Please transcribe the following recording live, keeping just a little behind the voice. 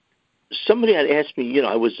Somebody had asked me,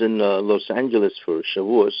 I was in Los Angeles for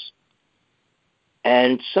Shavuos,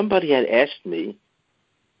 and somebody had asked me,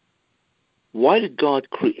 why did God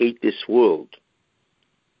create this world?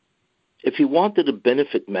 If he wanted to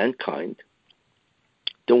benefit mankind,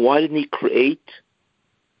 then why didn't he create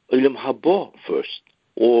Olam Haba first,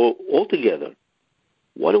 or altogether?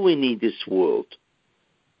 Why do we need this world?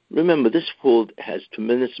 Remember, this world has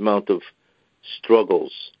tremendous amount of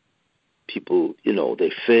struggles. People,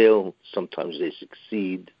 they fail, sometimes they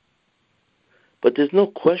succeed. But there's no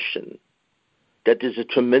question that there's a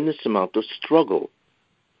tremendous amount of struggle.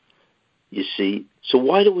 You see, so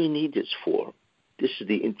why do we need this for? This is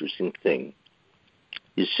the interesting thing.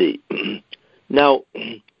 You see, now,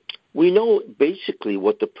 we know basically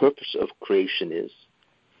what the purpose of creation is.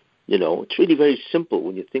 It's really very simple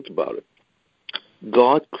when you think about it.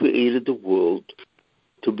 God created the world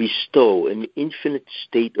to bestow an infinite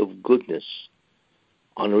state of goodness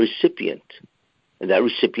on a recipient. And that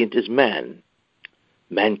recipient is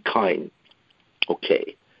mankind.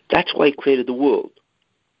 Okay, that's why he created the world.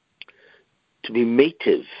 To be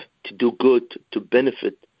mative, to do good, to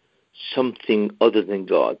benefit something other than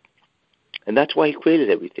God. And that's why he created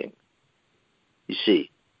everything. You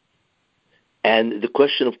see. And the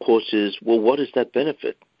question, of course, is, well, what is that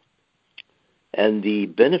benefit? And the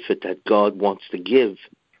benefit that God wants to give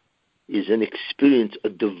is an experience, a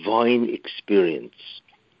divine experience,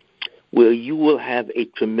 where you will have a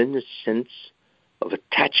tremendous sense of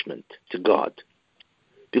attachment to God.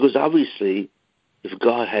 Because obviously, if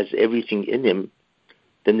God has everything in him,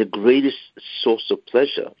 then the greatest source of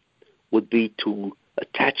pleasure would be to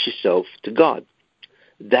attach yourself to God.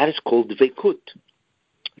 That is called dveikut,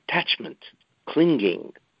 attachment,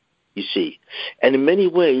 clinging, you see. And in many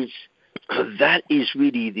ways, that is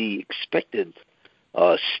really the expected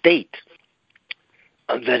state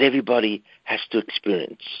that everybody has to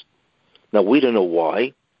experience. Now, we don't know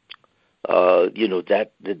why,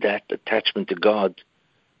 that attachment to God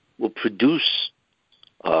will produce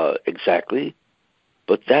exactly,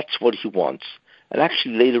 but that's what he wants. And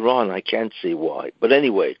actually, later on, I can't say why. But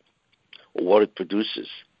anyway, what it produces.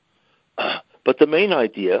 But the main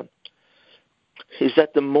idea is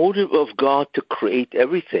that the motive of God to create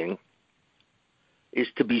everything is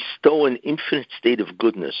to bestow an infinite state of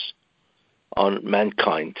goodness on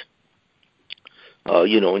mankind,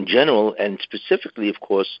 in general, and specifically, of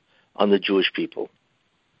course, on the Jewish people.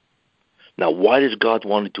 Now, why does God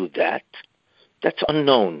want to do that? That's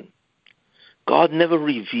unknown. God never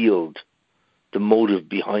revealed the motive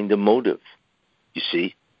behind the motive. You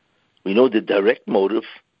see, we know the direct motive,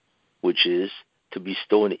 which is to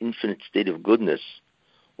bestow an infinite state of goodness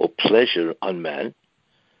or pleasure on man.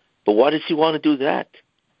 But why does he want to do that?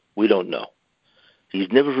 We don't know.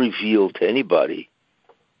 He's never revealed to anybody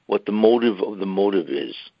what the motive of the motive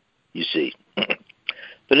is, you see.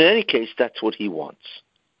 But in any case, that's what he wants.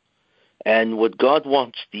 And what God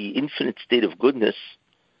wants, the infinite state of goodness,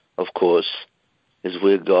 of course, is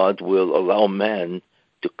where God will allow man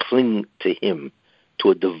to cling to him,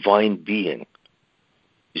 to a divine being,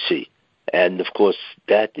 you see. And, of course,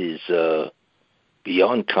 that is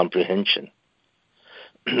beyond comprehension.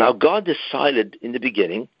 Now, God decided in the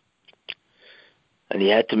beginning, and he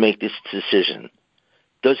had to make this decision.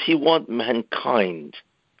 Does he want mankind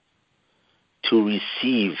to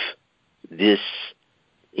receive this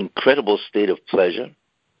incredible state of pleasure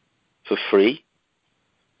for free,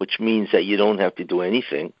 which means that you don't have to do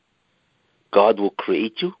anything? God will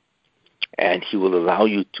create you, and he will allow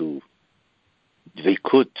you to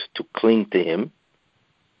cling to him,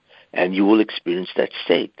 and you will experience that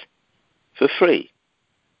state for free,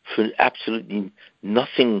 for absolutely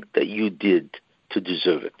nothing that you did to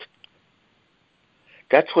deserve it.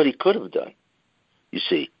 That's what he could have done, you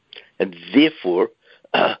see. And therefore,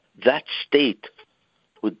 that state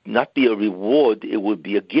would not be a reward, it would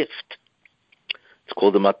be a gift. It's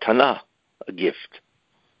called a matana, a gift.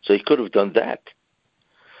 So he could have done that.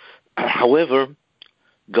 However,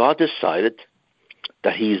 God decided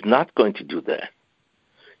that he is not going to do that.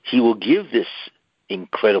 He will give this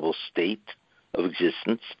incredible state of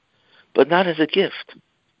existence, but not as a gift.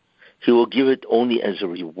 He will give it only as a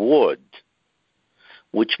reward,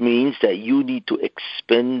 which means that you need to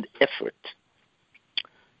expend effort.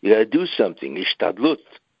 You got to do something, ishtadlut,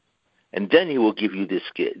 and then he will give you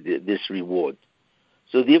this reward.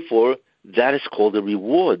 So therefore, that is called a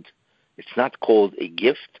reward. It's not called a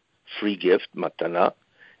gift, free gift, matana.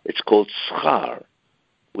 It's called schar,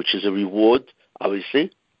 which is a reward,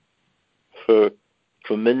 obviously, for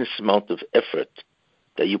tremendous amount of effort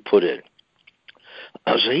that you put in.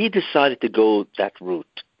 So he decided to go that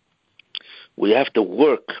route. We have to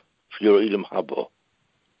work for your Olam Haba.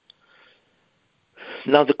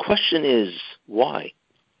 Now the question is, why?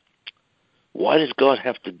 Why does God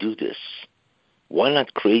have to do this? Why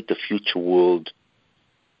not create the future world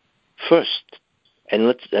first and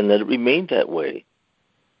let it remain that way?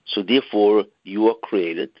 So therefore, you are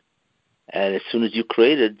created, and as soon as you're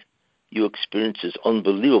created, you experience this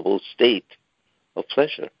unbelievable state of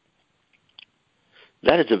pleasure.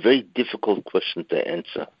 That is a very difficult question to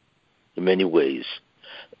answer in many ways.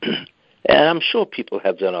 And I'm sure people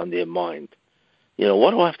have that on their mind.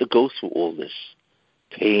 Why do I have to go through all this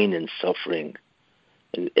pain and suffering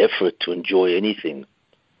and effort to enjoy anything?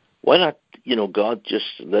 Why not, God just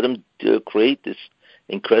let him create this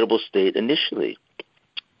incredible state initially?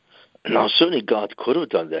 Now, certainly God could have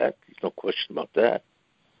done that. There's no question about that.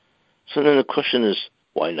 So then the question is,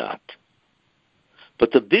 why not?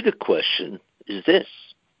 But the bigger question is this.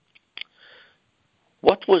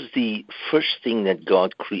 What was the first thing that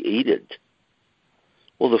God created?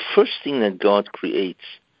 Well, the first thing that God creates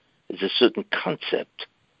is a certain concept.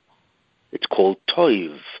 It's called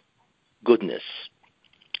toiv, goodness.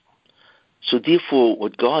 So therefore,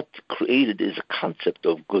 what God created is a concept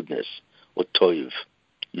of goodness, or toiv,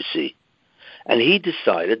 you see. And he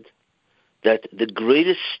decided that the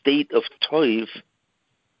greatest state of toiv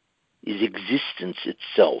is existence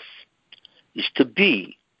itself, is to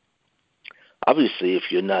be. Obviously,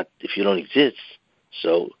 if you don't exist,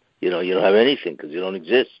 so you don't have anything because you don't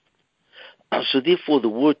exist. So therefore, the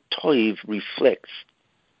word toiv reflects,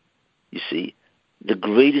 you see, the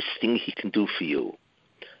greatest thing he can do for you.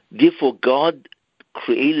 Therefore, God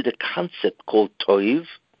created a concept called toiv,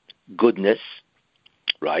 goodness,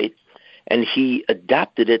 right? And he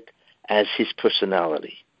adapted it as his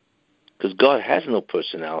personality. Because God has no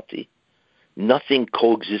personality. Nothing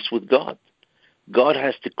coexists with God. God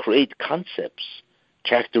has to create concepts,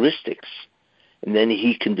 characteristics, and then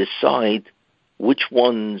he can decide which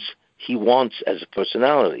ones he wants as a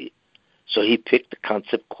personality. So he picked a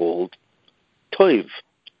concept called toiv.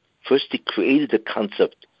 First, he created the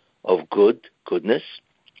concept of goodness,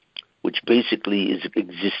 which basically is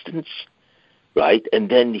existence, right? And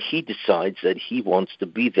then he decides that he wants to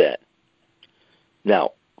be that.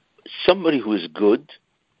 Now, somebody who is good,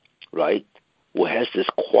 right, who has this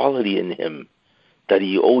quality in him that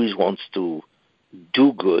he always wants to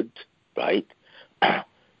do good, right,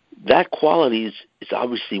 that quality is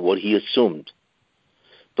obviously what he assumed.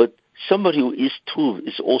 But somebody who is tuv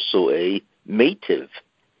is also a mativ.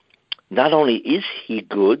 Not only is he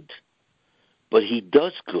good, but he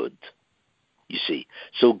does good, you see.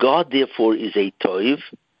 So God, therefore, is a toiv,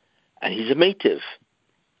 and he's a mativ.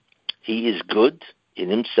 He is good in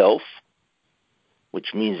himself,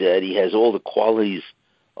 which means that he has all the qualities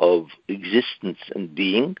of existence and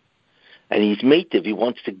being, and he's mativ. He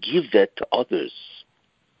wants to give that to others,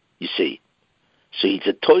 you see. So he's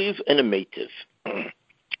a toiv and a mativ.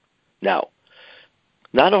 Now,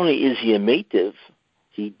 not only is he a mativ,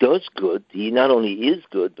 he does good. He not only is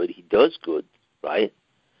good, but he does good, right?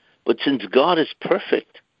 But since God is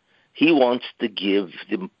perfect, he wants to give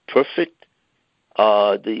the perfect,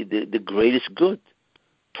 the greatest good,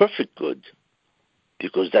 perfect good,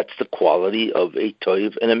 because that's the quality of a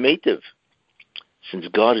toiv and a mativ. Since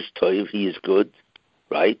God is toiv, he is good,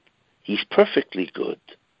 right? He's perfectly good.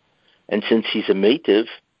 And since he's a mativ,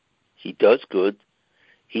 he does good.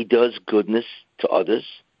 He does goodness to others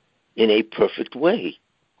in a perfect way.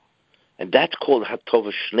 And that's called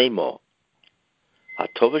Hatova Shlema.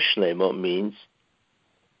 Hatova Shlema means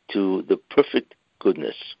to the perfect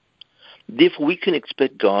goodness. Therefore, we can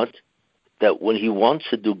expect God that when he wants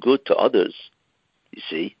to do good to others, you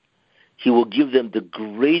see, he will give them the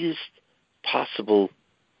greatest possible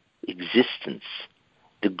existence,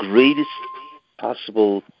 the greatest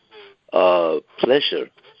possible pleasure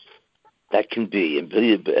that can be.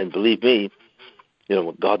 And believe me,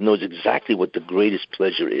 God knows exactly what the greatest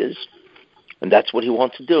pleasure is, and that's what he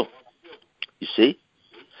wants to do. You see?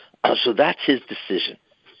 So that's his decision.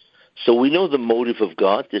 So we know the motive of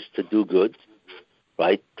God is to do good,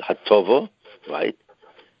 right? Hatova, right?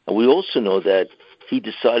 And we also know that he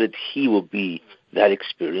decided he will be that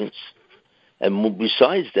experience. And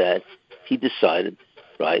besides that, he decided,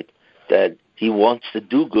 right, that he wants to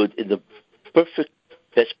do good in the perfect,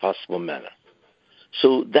 best possible manner.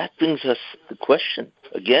 So that brings us the question,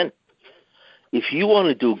 again, if you want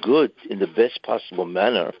to do good in the best possible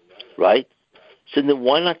manner, right, so then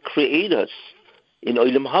why not create us in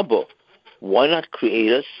Olam Haba? Why not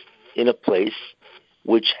create us in a place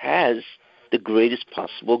which has the greatest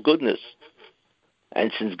possible goodness?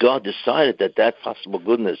 And since God decided that that possible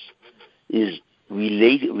goodness is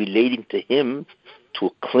relating to him, to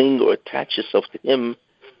cling or attach yourself to him,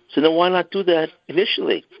 so then why not do that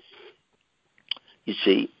initially? You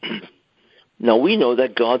see, now we know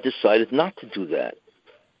that God decided not to do that,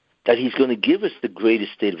 that He's going to give us the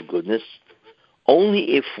greatest state of goodness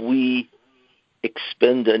only if we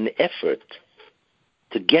expend an effort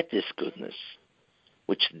to get this goodness,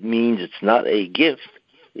 which means it's not a gift,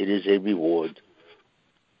 it is a reward.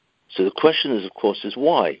 So the question is, of course, is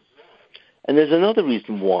why? And there's another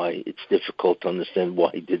reason why it's difficult to understand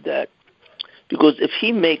why He did that. Because if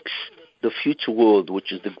He makes the future world,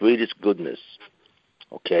 which is the greatest goodness,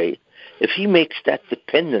 okay, if He makes that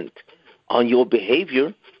dependent on your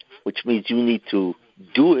behavior, which means you need to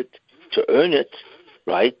do it to earn it,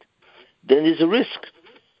 right, then there's a risk.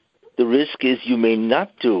 The risk is you may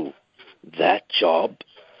not do that job,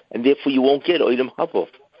 and therefore you won't get Olam Haba.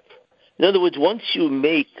 In other words, once you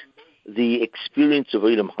make the experience of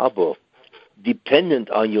Olam Haba dependent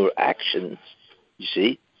on your actions, you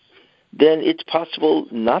see, then it's possible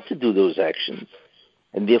not to do those actions,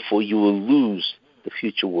 and therefore you will lose the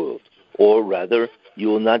future world, or rather, you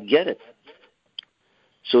will not get it.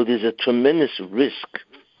 So there's a tremendous risk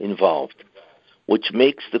involved, which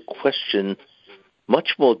makes the question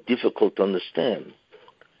much more difficult to understand.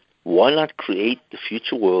 Why not create the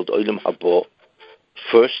future world, Olam Haba,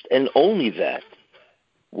 first and only that?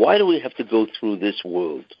 Why do we have to go through this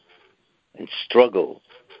world and struggle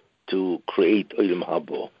to create Olam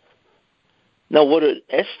Haba? Now, what it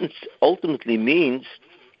essence ultimately means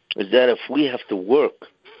is that if we have to work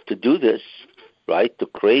to do this, right, to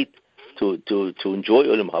create, to enjoy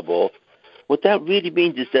Olam Haba, what that really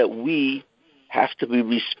means is that we have to be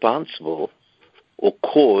responsible or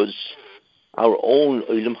cause our own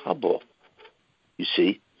Olam Haba. You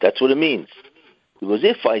see, that's what it means. Because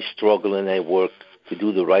if I struggle and I work to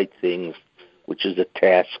do the right thing, which is the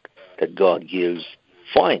task that God gives,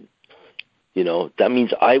 fine. You know, that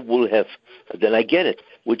means I will have, then I get it,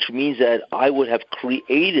 which means that I would have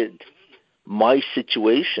created my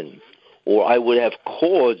situation, or I would have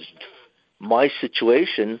caused my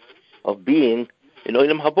situation of being in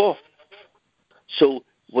Olam Haba. So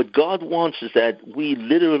what God wants is that we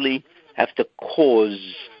literally have to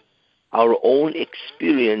cause our own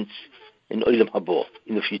experience in Olam Haba,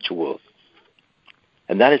 in the future world.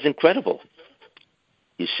 And that is incredible,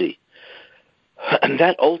 you see. And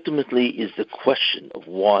that ultimately is the question of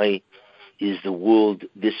why is the world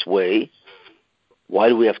this way? Why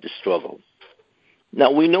do we have to struggle?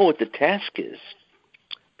 Now, we know what the task is.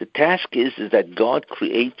 The task is that God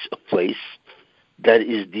creates a place that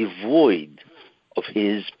is devoid of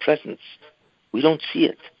His presence. We don't see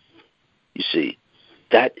it, you see.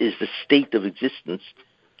 That is the state of existence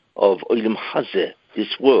of Olam Hazeh,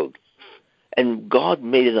 this world. And God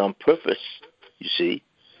made it on purpose, you see.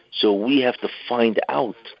 So we have to find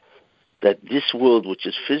out that this world, which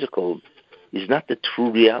is physical, is not the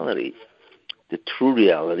true reality. The true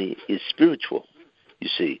reality is spiritual, you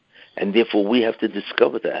see. And therefore we have to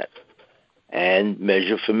discover that and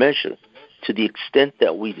measure for measure. To the extent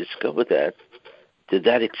that we discover that, to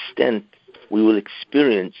that extent we will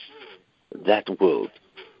experience that world,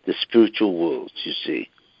 the spiritual world, you see.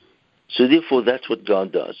 So therefore that's what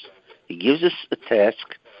God does. He gives us a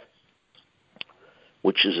task,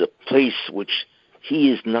 which is a place which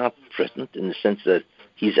He is not present in the sense that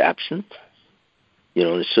He's absent, you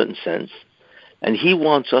know, in a certain sense. And He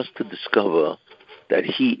wants us to discover that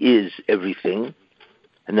He is everything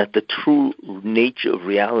and that the true nature of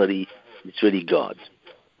reality is really God.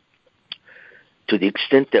 To the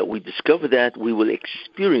extent that we discover that, we will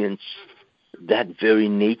experience that very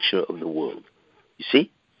nature of the world. You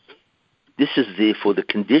see? This is therefore the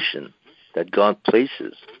condition that God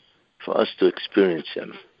places for us to experience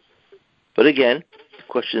Him. But again, the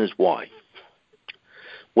question is why?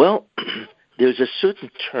 Well, there's a certain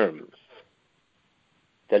term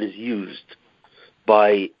that is used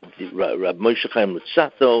by Rabbi Moshe Chaim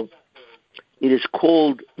Luzzatto. It is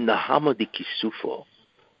called Nahama de Kisufo.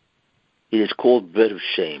 It is called bread of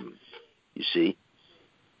shame. You see?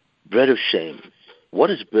 Bread of shame. What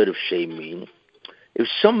does bread of shame mean? If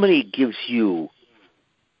somebody gives you,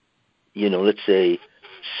 you know, let's say,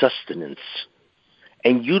 sustenance,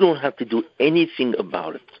 and you don't have to do anything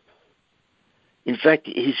about it. In fact,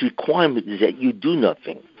 his requirement is that you do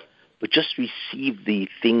nothing, but just receive the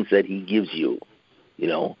things that he gives you, you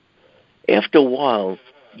know. After a while,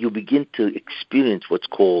 you begin to experience what's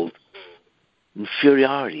called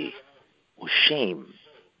inferiority or shame,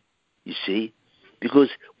 you see, because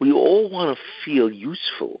we all want to feel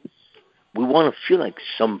useful. We want to feel like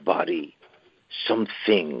somebody,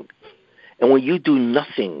 something. And when you do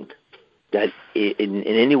nothing that in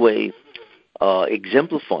any way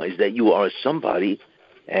exemplifies that you are somebody,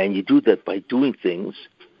 and you do that by doing things,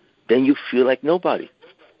 then you feel like nobody.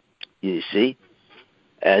 You see?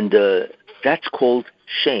 And that's called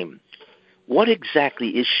shame. What exactly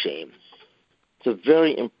is shame? It's a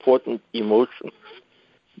very important emotion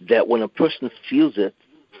that when a person feels it,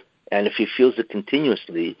 and if he feels it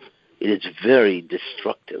continuously, it is very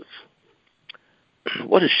destructive.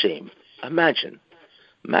 What is shame? Imagine.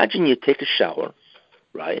 Imagine you take a shower,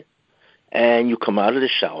 right? And you come out of the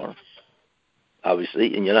shower,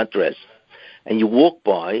 obviously, and you're not dressed, and you walk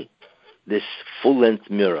by this full-length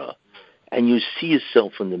mirror, and you see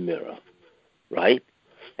yourself in the mirror, right?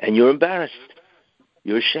 And you're embarrassed.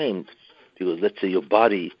 You're ashamed because, let's say, your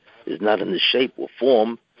body is not in the shape or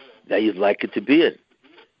form that you'd like it to be in,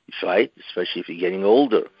 right? Especially if you're getting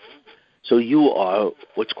older. So you are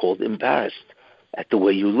what's called embarrassed at the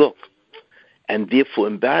way you look. And therefore,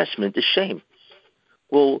 embarrassment is shame.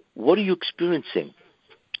 Well, what are you experiencing?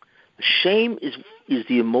 Shame is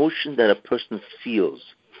the emotion that a person feels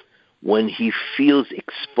when he feels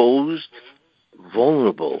exposed,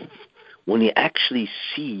 vulnerable, when he actually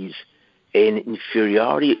sees an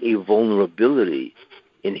inferiority, a vulnerability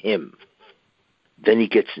in him. Then he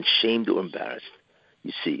gets ashamed or embarrassed.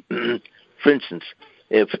 You see, for instance,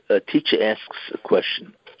 if a teacher asks a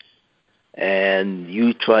question and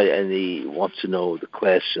you try and he wants to know the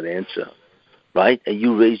class should answer, right? And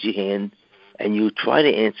you raise your hand and you try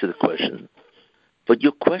to answer the question, but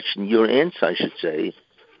your answer, I should say,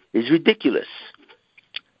 is ridiculous.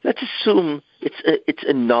 Let's assume it's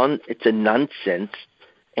a nonsense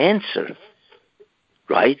answer,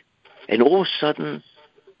 right? And all of a sudden,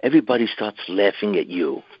 everybody starts laughing at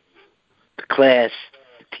you, the class,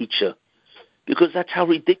 the teacher, because that's how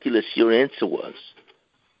ridiculous your answer was.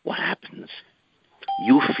 What happens?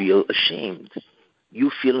 You feel ashamed.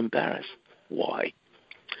 You feel embarrassed. Why?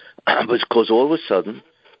 Because all of a sudden,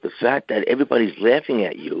 the fact that everybody's laughing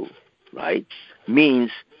at you, right,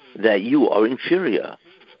 means that you are inferior.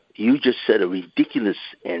 You just said a ridiculous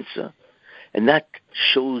answer, and that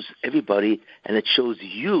shows everybody, and it shows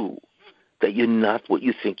you that you're not what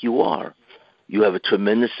you think you are. You have a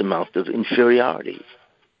tremendous amount of inferiority,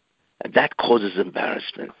 and that causes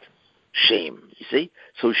embarrassment, shame. You see?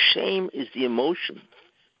 So shame is the emotion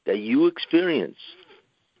that you experience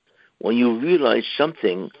when you realize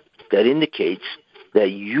something that indicates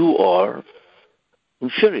that you are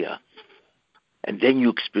inferior, and then you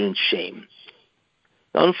experience shame.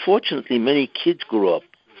 Now, unfortunately, many kids grow up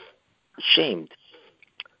ashamed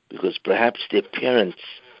because perhaps their parents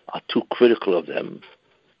are too critical of them.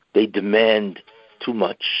 They demand too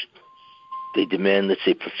much. They demand, let's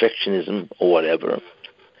say, perfectionism or whatever.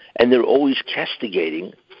 And they're always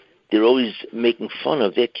castigating. They're always making fun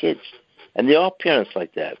of their kids. And there are parents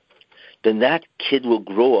like that. Then that kid will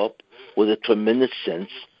grow up with a tremendous sense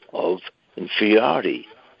of inferiority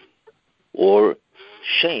or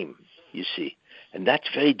shame, you see. And that's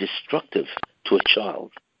very destructive to a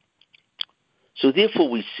child. So therefore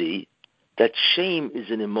we see that shame is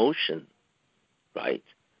an emotion, right,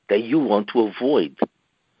 that you want to avoid.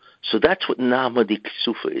 So that's what Nama de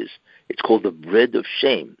Ksufa is. It's called the bread of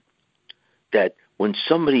shame. That when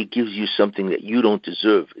somebody gives you something that you don't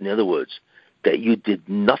deserve, in other words, that you did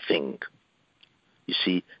nothing, you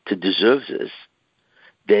see, to deserve this,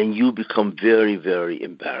 then you become very, very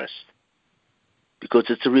embarrassed. Because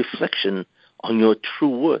it's a reflection on your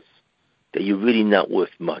true worth, that you're really not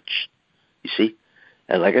worth much. You see?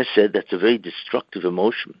 And like I said, that's a very destructive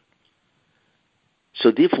emotion.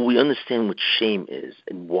 So therefore we understand what shame is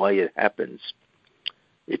and why it happens.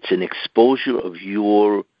 It's an exposure of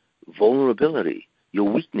your vulnerability, your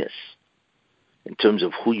weakness, in terms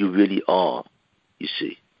of who you really are, you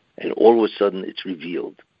see. And all of a sudden it's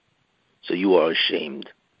revealed. So you are ashamed.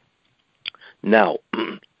 Now,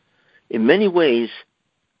 in many ways,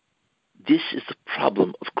 this is the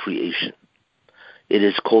problem of creation. It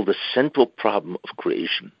is called the central problem of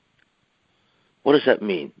creation. What does that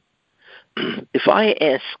mean? If I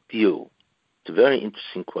asked you, it's a very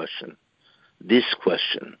interesting question, this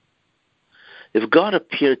question. If God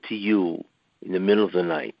appeared to you in the middle of the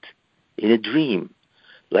night, in a dream,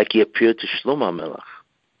 like he appeared to Shlomo Melech,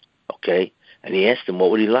 okay, and he asked him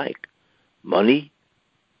what would he like? Money,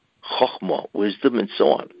 chokhmah, wisdom, and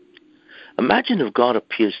so on. Imagine if God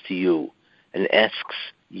appears to you and asks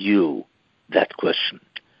you that question.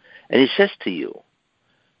 And he says to you,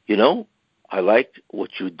 you know, I like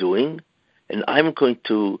what you're doing, and I'm going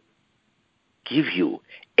to give you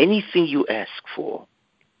anything you ask for.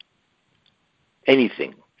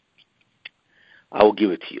 Anything. I will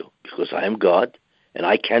give it to you because I am God and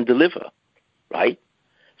I can deliver, right?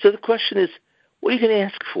 So the question is, what are you going to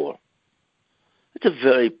ask for? It's a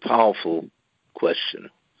very powerful question,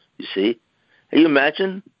 you see. Can you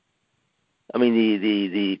imagine? I mean,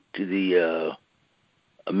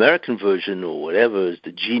 American version or whatever is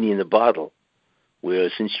the genie in the bottle, where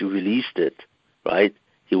since you released it, right,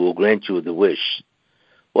 he will grant you the wish.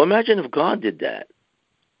 Well, imagine if God did that,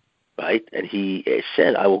 right? And he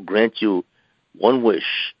said, I will grant you one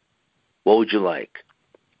wish. What would you like?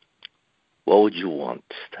 What would you want?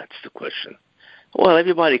 That's the question. Well,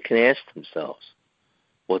 everybody can ask themselves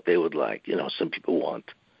what they would like. Some people want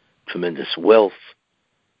tremendous wealth.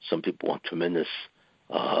 Some people want tremendous,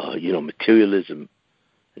 materialism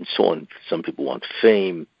and so on. Some people want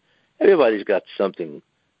fame. Everybody's got something,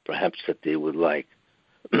 perhaps, that they would like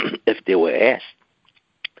if they were asked.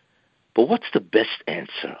 But what's the best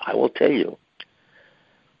answer? I will tell you.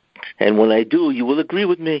 And when I do, you will agree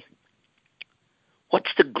with me.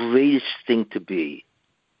 What's the greatest thing to be?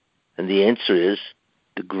 And the answer is,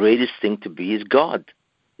 the greatest thing to be is God,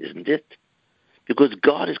 isn't it? Because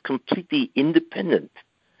God is completely independent.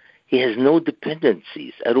 He has no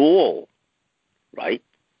dependencies at all, right?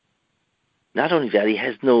 Not only that, he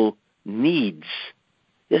has no needs.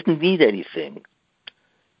 He doesn't need anything.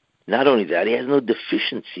 Not only that, he has no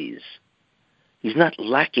deficiencies. He's not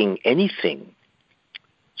lacking anything.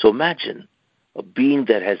 So imagine a being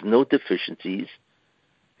that has no deficiencies.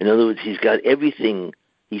 In other words, he's got everything.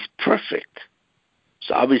 He's perfect.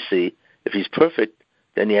 So obviously, if he's perfect,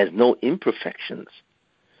 then he has no imperfections.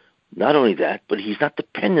 Not only that, but he's not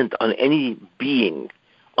dependent on any being,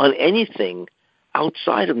 on anything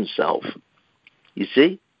outside of himself. You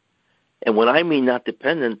see? And when I mean not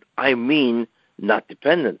dependent, I mean not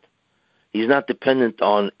dependent. He's not dependent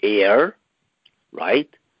on air, right?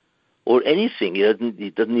 Or anything. He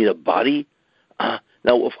doesn't need a body. Now,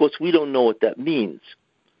 of course, we don't know what that means.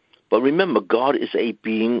 But remember, God is a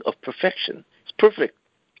being of perfection. It's perfect.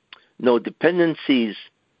 No dependencies,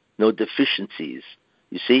 no deficiencies.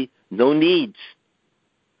 You see? No needs.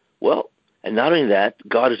 Well, and not only that,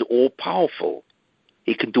 God is all-powerful.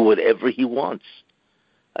 He can do whatever he wants.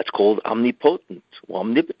 That's called omnipotent or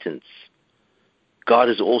omnipotence. God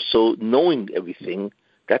is also knowing everything.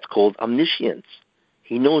 That's called omniscience.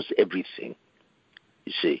 He knows everything,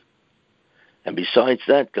 you see. And besides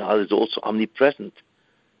that, God is also omnipresent.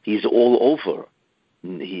 He's all over.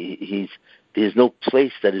 There's no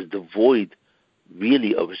place that is devoid,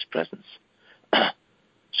 really, of his presence.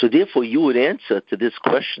 So therefore, you would answer to this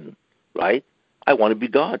question, right? I want to be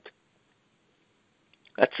God.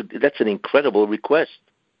 That's an incredible request.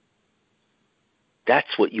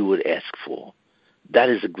 That's what you would ask for. That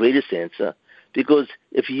is the greatest answer, because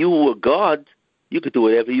if you were God, you could do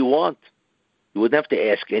whatever you want. You wouldn't have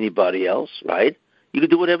to ask anybody else, right? You could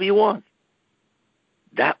do whatever you want.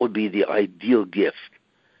 That would be the ideal gift.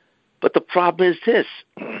 But the problem is this.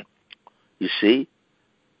 You see,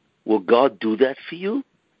 will God do that for you?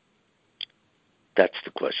 That's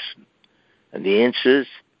the question. And the answer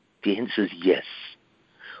is yes.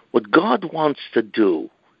 What God wants to do,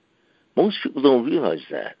 most people don't realize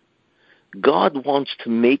that. God wants to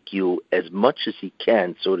make you, as much as he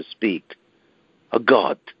can, so to speak, a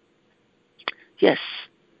God. Yes,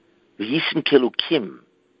 v'yisim kelukim,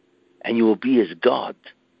 and you will be as God,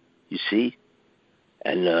 you see?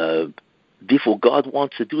 And therefore God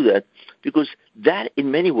wants to do that, because that,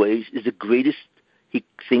 in many ways, is the greatest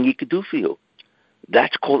thing he could do for you.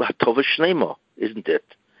 That's called Hatova Shlema, isn't it?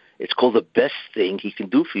 It's called the best thing he can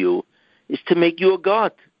do for you is to make you a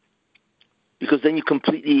God. Because then you're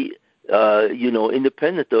completely,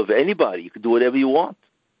 independent of anybody. You can do whatever you want.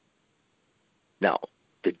 Now,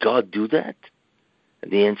 did God do that?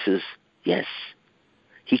 And the answer is yes.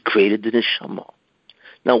 He created the neshama.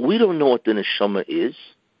 Now, we don't know what the neshama is.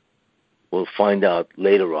 We'll find out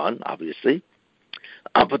later on, obviously.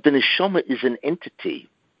 But the neshama is an entity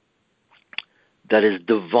that is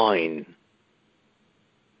divine,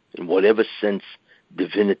 in whatever sense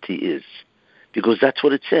divinity is. Because that's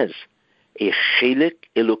what it says. A chelik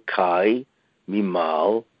elokai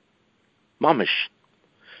mimal mamish.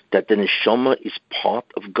 That the neshama is part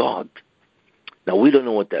of God. Now, we don't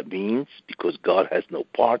know what that means, because God has no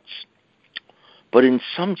parts. But in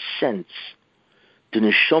some sense, the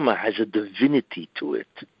neshama has a divinity to it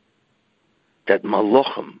that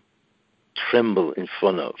malachim tremble in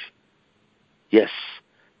front of. Yes,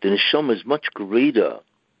 the neshama is much greater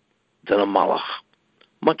than a malach,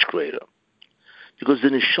 much greater. Because the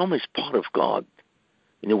neshama is part of God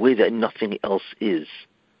in a way that nothing else is.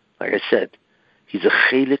 Like I said, he's a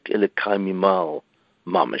chelik elekai mimal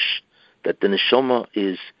mamish, that the neshama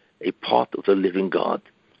is a part of the living God,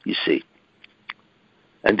 you see.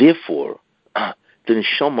 And therefore, the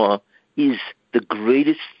neshama is the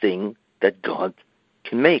greatest thing that God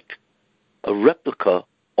can make, a replica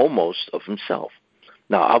almost of himself.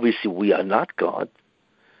 Now, obviously, we are not God,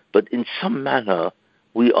 but in some manner,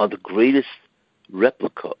 we are the greatest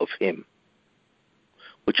replica of him,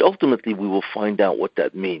 which ultimately we will find out what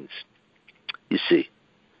that means, you see.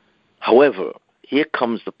 However, here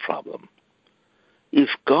comes the problem. If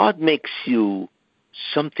God makes you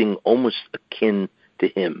something almost akin to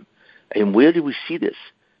him, and where do we see this?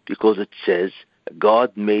 Because it says,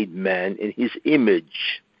 God made man in his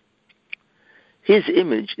image. His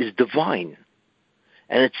image is divine.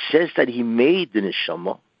 And it says that he made the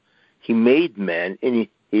neshama, he made man in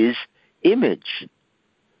his image.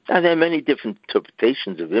 Now, there are many different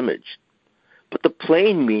interpretations of image, but the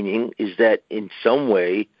plain meaning is that in some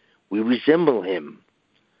way we resemble him,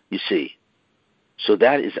 you see. So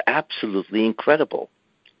that is absolutely incredible,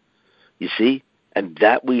 you see. And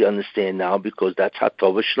that we understand now because that's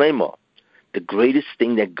Hatova Shlema. The greatest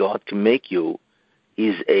thing that God can make you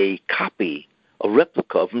is a copy, a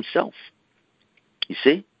replica of himself. You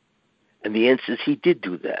see? And the answer is he did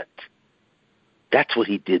do that. That's what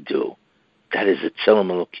he did do. That is a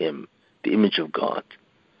Tzelem Elokim, the image of God.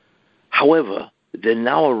 However, there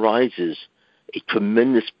now arises a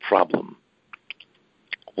tremendous problem.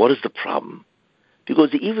 What is the problem?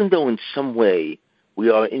 Because even though in some way we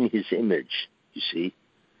are in his image, you see,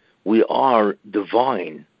 we are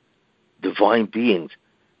divine beings.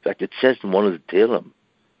 In fact, it says in one of the Tehillim,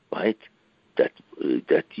 right,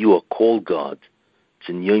 that you are called God. It's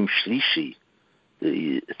in Yom Shlishi,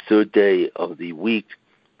 the third day of the week.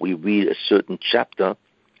 We read a certain chapter,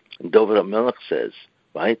 and David HaMelech says,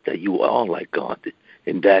 right, that you are like God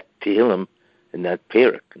in that Tehillim, in that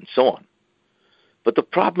Perek, and so on. But the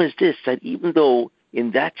problem is this, that even though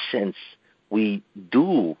in that sense we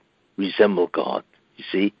do resemble God, you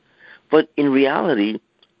see, but in reality,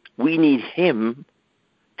 we need him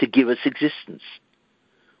to give us existence.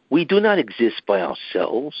 We do not exist by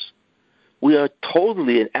ourselves. We are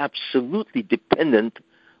totally and absolutely dependent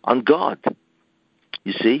on God,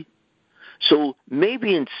 you see. So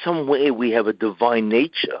maybe in some way we have a divine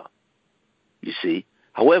nature, you see.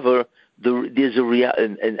 However, there's a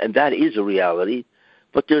and that is a reality,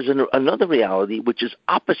 but there's another reality which is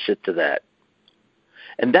opposite to that.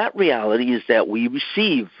 And that reality is that we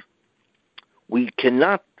receive. We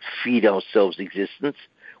cannot feed ourselves existence.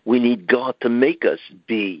 We need God to make us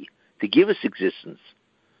be, to give us existence.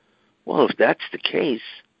 Well, if that's the case,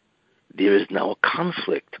 there is now a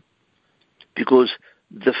conflict, because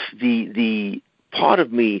the part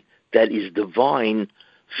of me that is divine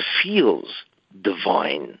feels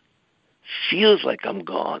divine, feels like I'm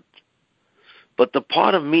God. But the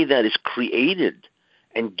part of me that is created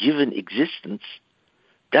and given existence,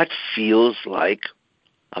 that feels like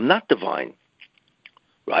I'm not divine,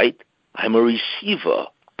 right? I'm a receiver,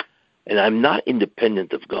 and I'm not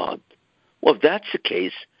independent of God. Well, if that's the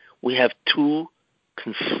case, we have two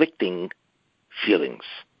conflicting feelings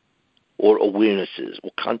or awarenesses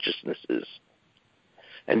or consciousnesses.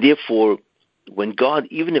 And therefore, when God,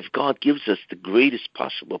 even if God gives us the greatest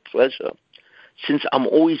possible pleasure, since I'm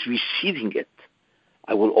always receiving it,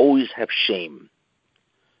 I will always have shame.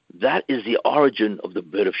 That is the origin of the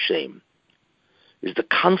bed of shame, is the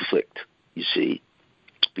conflict, you see,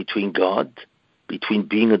 between God, between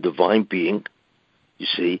being a divine being, you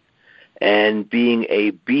see, and being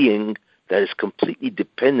a being that is completely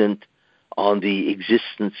dependent on the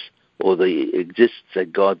existence or the existence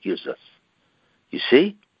that God gives us. You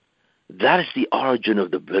see? That is the origin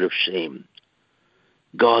of the bed of shame.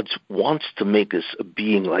 God wants to make us a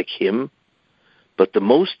being like him, but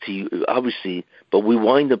but we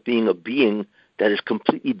wind up being a being that is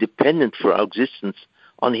completely dependent for our existence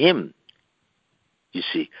on him. You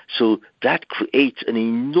see? So that creates an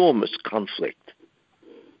enormous conflict,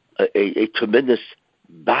 a tremendous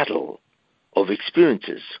battle of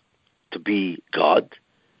experiences, to be God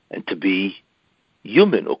and to be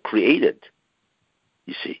human or created,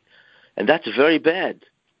 you see. And that's very bad,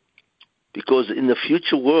 because in the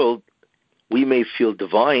future world, we may feel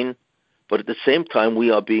divine, but at the same time,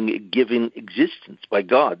 we are being given existence by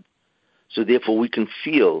God. So therefore, we can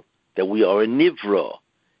feel that we are a nivra,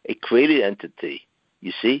 a created entity,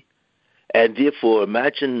 you see. And therefore,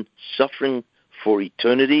 imagine suffering for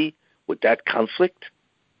eternity with that conflict.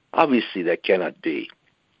 Obviously, that cannot be.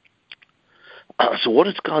 So what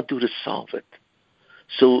does God do to solve it?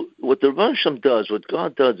 So what the Rebbeinu Shem does, what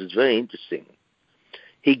God does, is very interesting.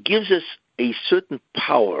 He gives us a certain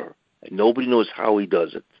power, and nobody knows how he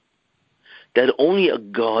does it, that only a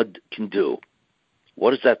God can do.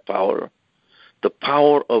 What is that power? The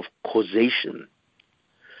power of causation.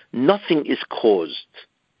 Nothing is caused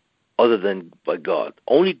other than by God.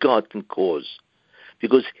 Only God can cause,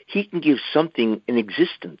 because he can give something an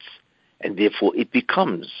existence, and therefore it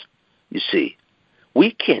becomes, you see.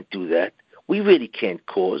 We can't do that. We really can't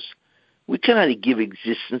cause. We cannot give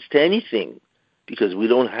existence to anything because we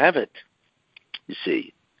don't have it. You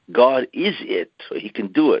see, God is it, so he can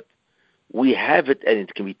do it. We have it and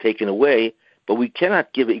it can be taken away, but we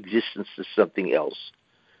cannot give existence to something else.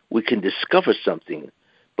 We can discover something,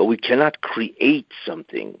 but we cannot create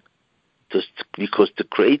something. Because to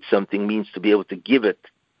create something means to be able to give it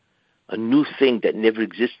a new thing that never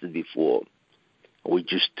existed before. We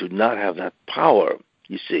just do not have that power,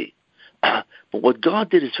 you see. But what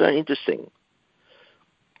God did is very interesting.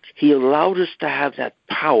 He allowed us to have that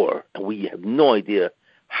power, and we have no idea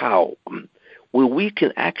how, where we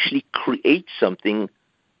can actually create something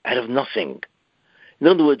out of nothing. In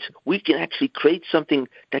other words, we can actually create something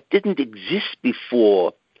that didn't exist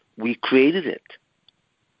before we created it.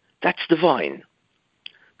 That's divine.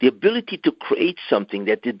 The ability to create something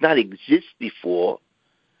that did not exist before,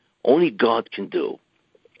 only God can do.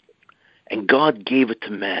 And God gave it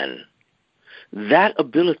to man. That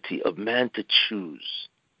ability of man to choose,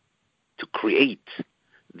 to create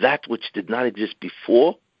that which did not exist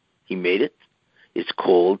before he made it, is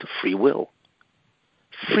called free will.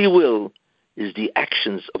 Free will is the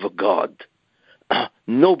actions of a God.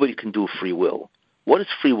 Nobody can do free will. What does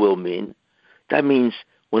free will mean? That means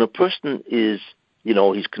when a person is,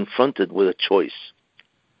 he's confronted with a choice,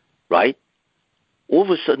 right? All of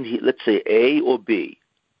a sudden, let's say A or B,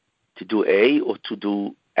 to do A or to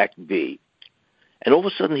do act B. And all of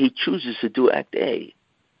a sudden, he chooses to do act A.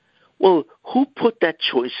 Well, who put that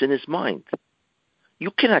choice in his mind?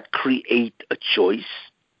 You cannot create a choice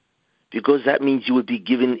because that means you would be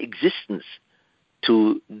given existence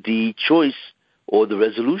to the choice or the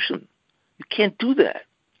resolution. You can't do that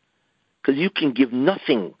because you can give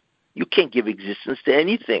nothing. You can't give existence to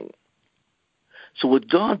anything. So what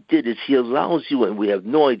God did is he allows you, and we have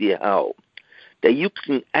no idea how, that you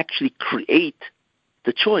can actually create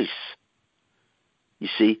the choice. You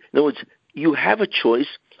see? In other words, you have a choice,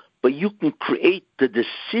 but you can create the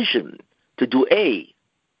decision to do A.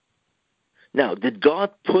 Now, did God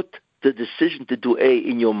put the decision to do A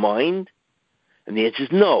in your mind? And the answer is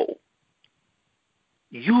no.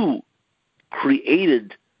 You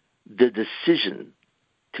created the decision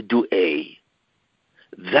to do A.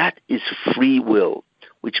 That is free will,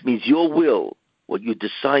 which means your will, what you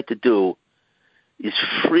decide to do, is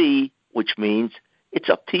free, which means it's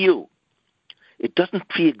up to you. It doesn't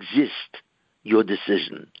pre-exist your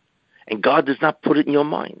decision. And God does not put it in your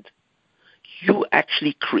mind. You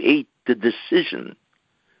actually create the decision,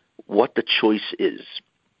 what the choice is.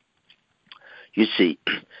 You see,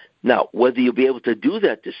 now, whether you'll be able to do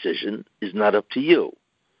that decision is not up to you.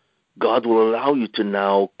 God will allow you to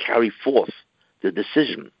now carry forth the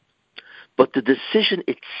decision. But the decision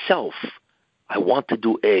itself, I want to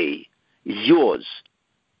do A, is yours.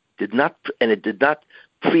 It did not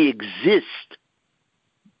pre-exist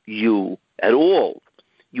you at all.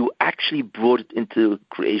 You actually brought it into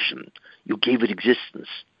creation. You gave it existence,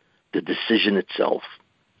 the decision itself.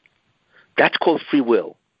 That's called free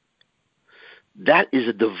will. That is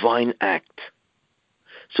a divine act.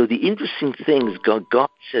 So the interesting thing is God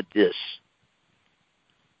said this: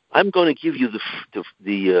 I'm going to give you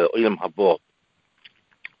the Olam Haba,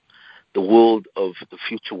 the world of the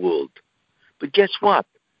future world. But guess what?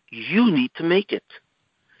 You need to make it.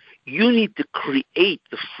 You need to create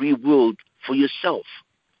the free world for yourself.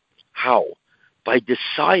 How? By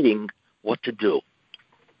deciding what to do.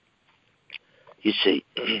 You see,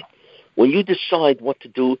 when you decide what to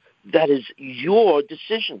do, that is your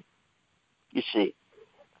decision, you see,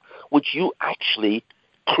 which you actually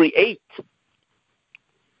create.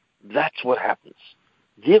 That's what happens.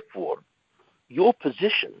 Therefore, your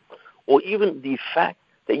position, or even the fact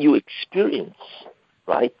that you experience,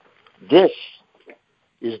 right, this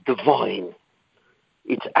is divine.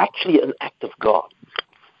 It's actually an act of God.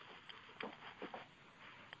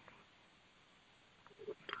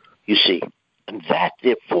 You see, and that,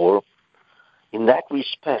 therefore, in that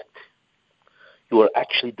respect, you are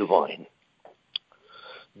actually divine.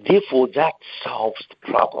 Therefore, that solves the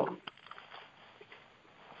problem.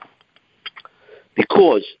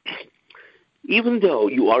 Because even though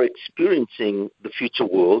you are experiencing the future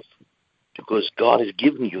world, because God has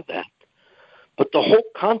given you that, but the whole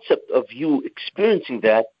concept of you experiencing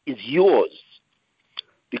that is yours,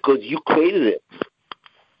 because you created it.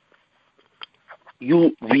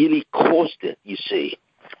 You really caused it, you see.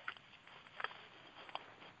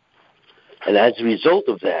 And as a result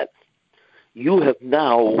of that, you have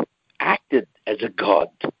now acted as a God.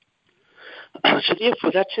 So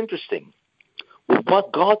therefore, that's interesting. Well,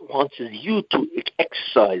 what God wants is you to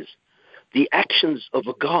exercise the actions of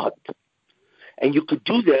a God. And you could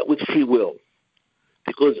do that with free will.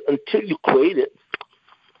 Because until you create it,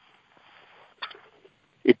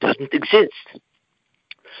 it doesn't exist.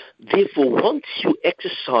 Therefore, once you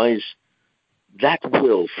exercise that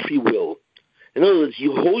will, free will, in other words,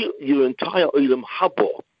 your entire Olam Haba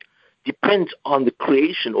depends on the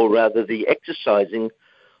creation, or rather the exercising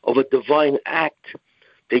of a divine act,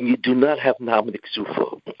 then you do not have Naaman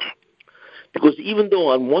Iksufa. Because even though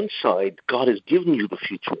on one side God has given you the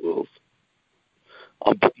future world,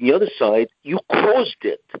 on the other side you caused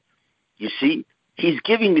it. You see, He's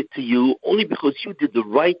giving it to you only because you did the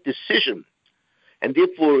right decision. And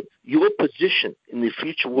therefore, your position in the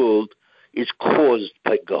future world is caused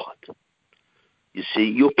by God. You see,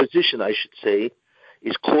 your position, I should say,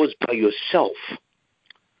 is caused by yourself.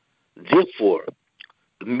 Therefore,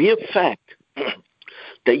 the mere fact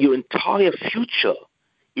that your entire future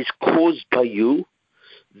is caused by you,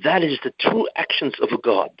 that is the true actions of a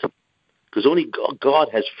God. Because only God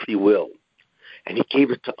has free will. And He gave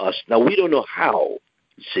it to us. Now, we don't know how,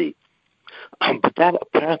 you see. But that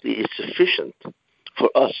apparently is sufficient for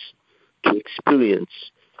us to experience,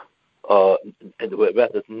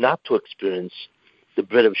 rather not to experience, the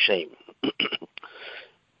bread of shame.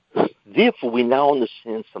 Therefore, we now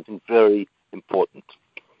understand something very important.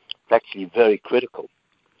 It's actually very critical.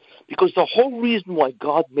 Because the whole reason why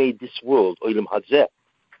God made this world, Olam Hazeh,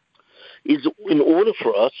 is in order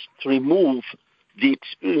for us to remove the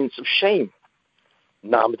experience of shame.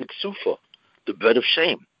 Naaman Iksufa, the bread of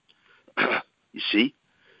shame. You see?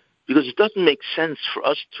 Because it doesn't make sense for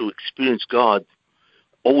us to experience God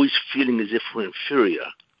always feeling as if we're inferior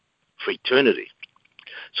for eternity.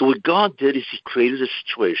 So what God did is He created a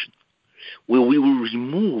situation where we will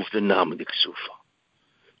remove the Naaman Iksufa.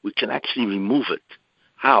 We can actually remove it.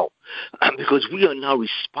 How? Because we are now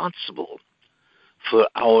responsible for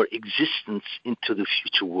our existence into the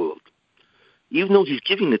future world. Even though He's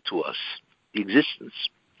giving it to us, the existence,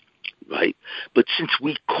 right? But since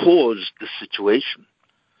we caused the situation,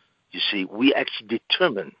 you see, we actually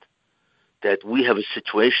determined that we have a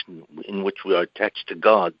situation in which we are attached to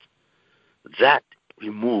God. That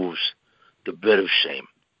removes the bread of shame.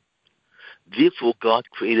 Therefore, God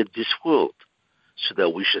created this world so that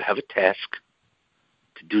we should have a task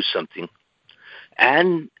to do something.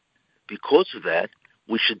 And because of that,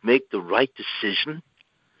 we should make the right decision,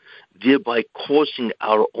 thereby causing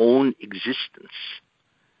our own existence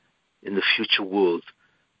in the future world.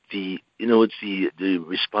 It's the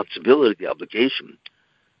responsibility, the obligation,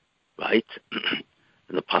 right?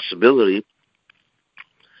 And the possibility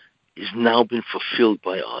is now been fulfilled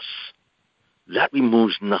by us. That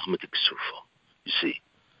removes Naaman Iksufa, you see.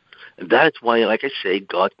 And that's why, like I say,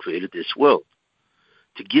 God created this world,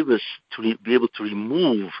 to give us, to be able to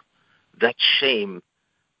remove that shame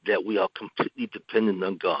that we are completely dependent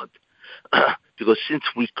on God. Because since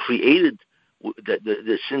we created,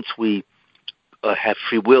 since we have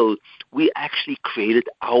free will, we actually created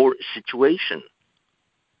our situation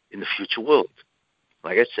in the future world.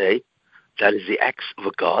 Like I say, that is the acts of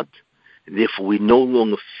a God, and therefore we no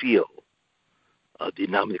longer feel the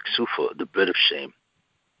Naaman Iksufa, the bread of shame.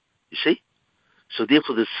 You see? So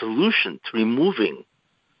therefore the solution to removing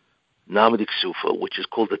Naaman Iksufa, which is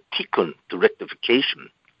called the tikkun, the rectification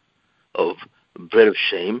of bread of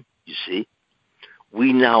shame, you see,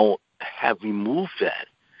 we now have removed that.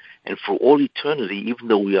 And for all eternity, even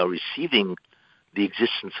though we are receiving the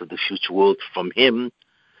existence of the future world from Him,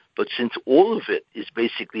 but since all of it is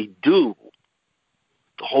basically due,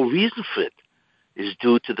 the whole reason for it is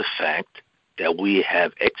due to the fact that we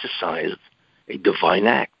have exercised a divine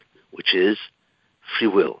act, which is free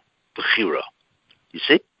will, bechira. You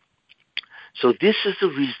see? So this is the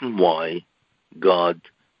reason why God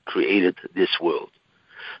created this world.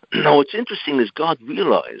 Now, what's interesting is God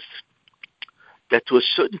realized that to a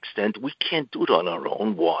certain extent we can't do it on our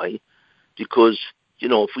own. Why? Because,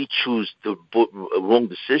 if we choose the wrong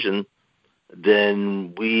decision,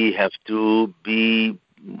 then we have to be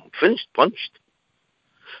punished.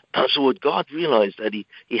 So what God realized that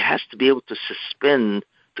he has to be able to suspend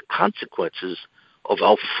the consequences of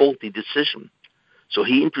our faulty decision. So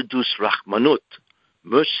He introduced Rahmanut,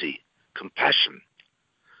 mercy, compassion.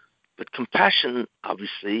 But compassion,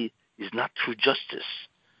 obviously, is not true justice,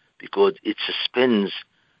 because it suspends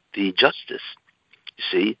the justice, you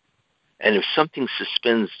see. And if something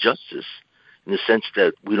suspends justice, in the sense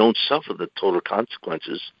that we don't suffer the total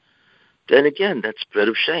consequences, then again, that's bread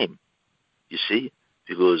of shame, you see,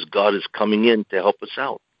 because God is coming in to help us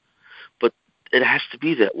out. But it has to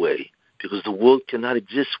be that way, because the world cannot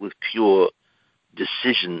exist with pure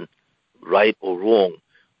decision, right or wrong,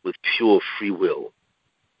 with pure free will.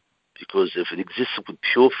 Because if it existed with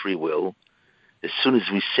pure free will, as soon as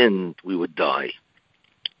we sinned, we would die.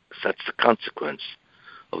 That's the consequence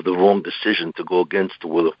of the wrong decision to go against the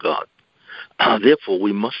will of God. Therefore,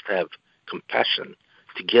 we must have compassion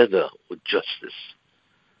together with justice.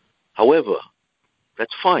 However,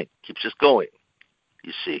 that's fine. Keeps us going,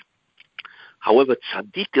 you see. However,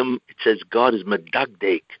 tzaddikim, it says God is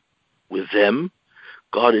medagdek with them.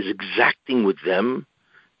 God is exacting with them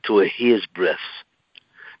to a hair's breadth.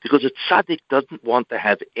 Because a tzaddik doesn't want to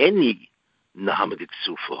have any nahamadik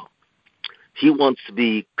sufa. He wants to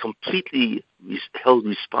be completely held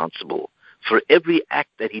responsible for every act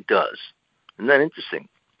that he does. Isn't that interesting?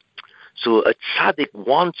 So a tzaddik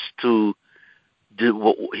wants to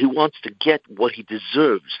he wants to get what he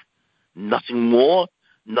deserves, nothing more,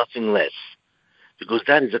 nothing less, because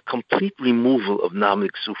that is a complete removal of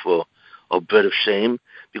nahamadik sufa, or bread of shame,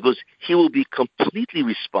 because he will be completely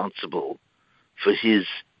responsible for his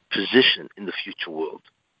position in the future world.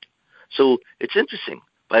 So it's interesting.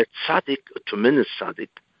 By a tzaddik, a tremendous tzaddik,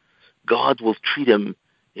 God will treat him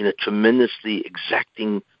in a tremendously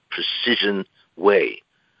exacting, precision way,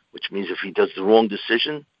 which means if he does the wrong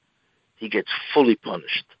decision, he gets fully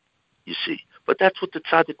punished, you see. But that's what the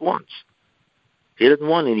tzaddik wants. He doesn't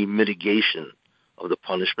want any mitigation of the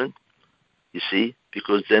punishment, you see,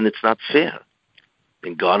 because then it's not fair.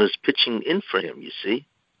 And God is pitching in for him, you see.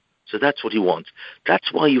 So that's what he wants.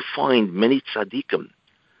 That's why you find many tzaddikim,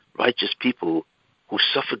 righteous people, who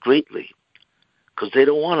suffer greatly, because they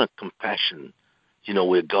don't want a compassion,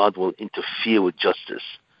 where God will interfere with justice.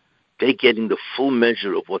 They're getting the full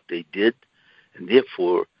measure of what they did, and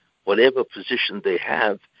therefore, whatever position they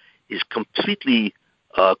have is completely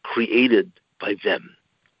created by them.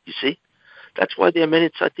 You see? That's why there are many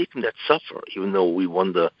tzaddikim that suffer, even though we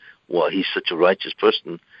wonder why he's such a righteous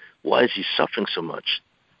person. Why is he suffering so much?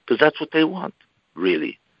 Because that's what they want,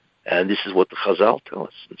 really. And this is what the Chazal tell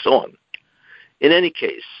us, and so on. In any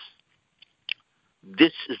case,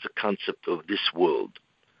 this is the concept of this world.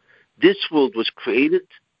 This world was created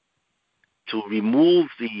to remove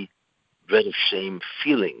the dread of shame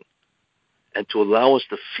feeling and to allow us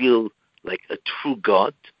to feel like a true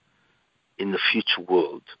God in the future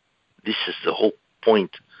world. This is the whole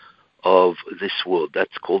point of this world.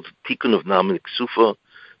 That's called the Tikkun of nahamadik sufa,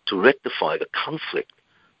 to rectify the conflict,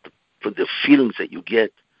 for the feelings that you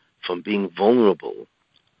get from being vulnerable,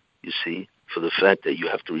 you see, for the fact that you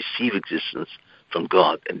have to receive existence from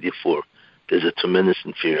God, and therefore there's a tremendous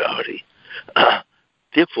inferiority.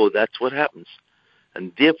 Therefore, that's what happens.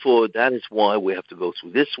 And therefore, that is why we have to go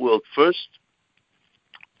through this world first,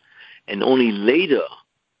 and only later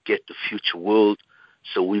get the future world,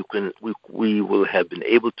 so we will have been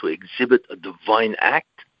able to exhibit a divine act,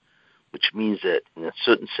 which means that in a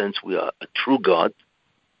certain sense we are a true God,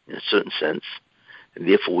 in a certain sense, and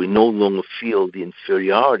therefore we no longer feel the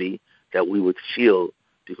inferiority that we would feel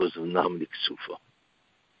because of nahamadik sufa.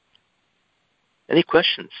 Any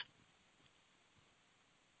questions?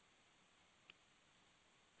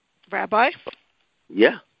 Rabbi?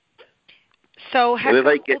 Yeah. So how come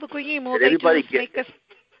all the goyim, all they do is make us...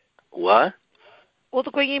 What? All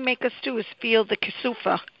the goyim make us do is feel the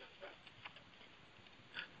kisufa.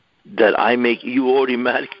 That I make you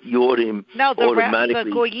automatically. No, the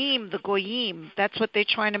goyim. That's what they're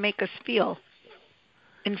trying to make us feel.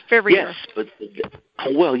 Inferior. Yes, but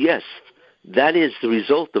yes, that is the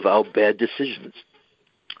result of our bad decisions.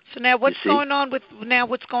 So now what's going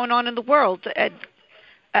on in the world?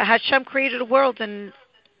 Hashem created a world and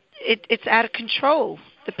it's out of control.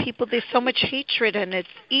 The people, there's so much hatred and it's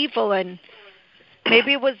evil, and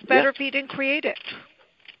maybe it was better if he didn't create it.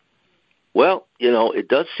 Well, it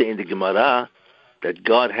does say in the Gemara that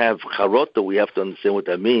God have charota. We have to understand what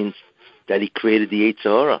that means, that he created the Yetzer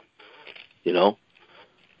Hara.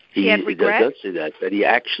 He had regret? It does say that he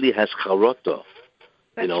actually has charota.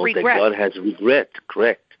 That's regret. That God has regret,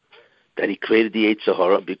 correct. That he created the Yetzer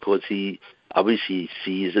Hara because he obviously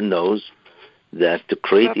sees and knows that to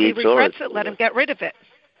create the Yetzer Hara... If he regrets it, let him get rid of it.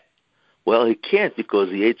 Well, he can't, because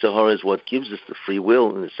the Yetzer Hara is what gives us the free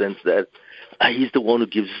will, in the sense that he's the one who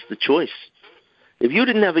gives us the choice. If you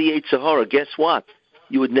didn't have a Yetzer Hara, guess what?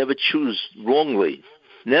 You would never choose wrongly.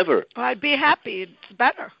 Never. Well, I'd be happy. It's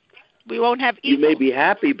better. We won't have evil. You may be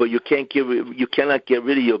happy, but you cannot get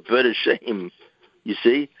rid of your bread of shame. You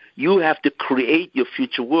see? You have to create your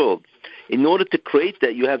future world. In order to create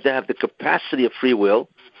that, you have to have the capacity of free will,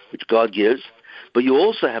 which God gives, but you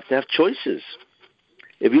also have to have choices.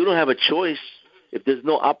 If you don't have a choice, if there's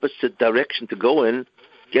no opposite direction to go in,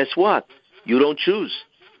 guess what? You don't choose.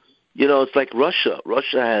 It's like Russia.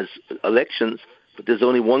 Russia has elections, but there's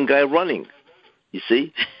only one guy running, you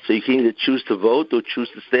see? So you can either choose to vote or choose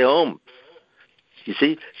to stay home, you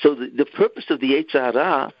see? So the purpose of the Yetzer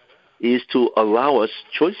Hara is to allow us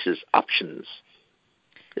choices, options.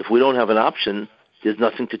 If we don't have an option, there's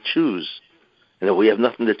nothing to choose. And if we have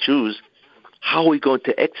nothing to choose, how are we going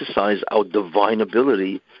to exercise our divine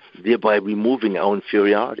ability, thereby removing our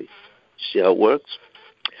inferiority? See how it works?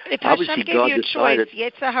 If Hashem gave you a choice,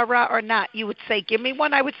 Yetzer Hara or not, you would say, give me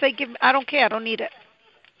one. I would say, I don't care. I don't need it.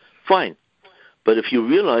 Fine. But if you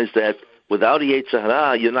realize that without a Yetzer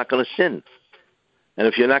Hara, you're not going to sin. And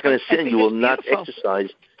if you're not going to sin, you will not exercise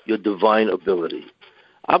your divine ability.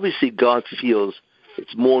 Obviously, God feels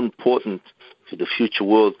it's more important for the future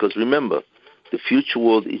world, because remember, the future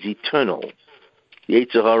world is eternal. The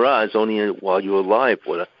Yetzer Hara is only while you're alive,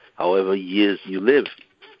 however years you live.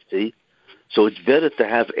 See? So it's better to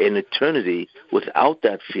have an eternity without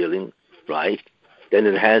that feeling, right, than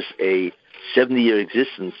it has a 70-year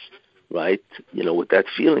existence, right, with that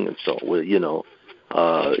feeling and so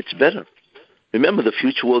on. It's better. Remember, the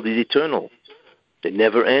future world is eternal. It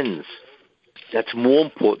never ends. That's more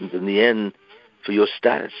important than the end for your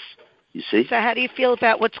status, you see? So how do you feel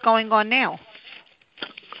about what's going on now?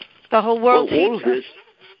 The whole world all of this,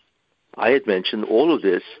 I had mentioned, all of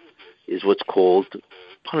this is what's called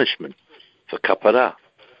punishment for kapara.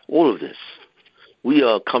 All of this. We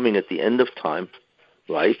are coming at the end of time,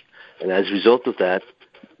 right? And as a result of that,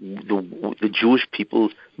 the Jewish people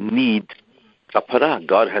need kapara.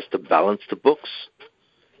 God has to balance the books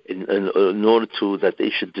in order to that they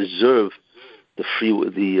should deserve the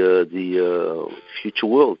future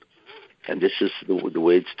world. And this is the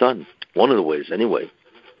way it's done. One of the ways, anyway.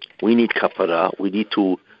 We need kapara. We need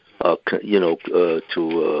to,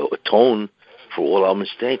 atone for all our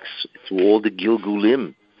mistakes, through all the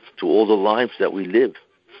gilgulim, through all the lives that we live.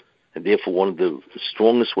 And therefore, one of the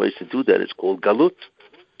strongest ways to do that is called galut,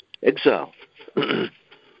 exile.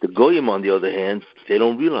 The goyim, on the other hand, they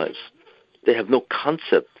don't realize. They have no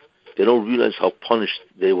concept. They don't realize how punished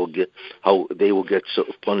they will get, so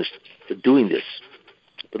punished for doing this.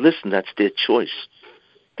 But listen, that's their choice.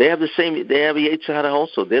 They have a Yetzer Hara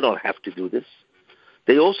also. They don't have to do this.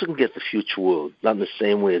 They also can get the future world, not in the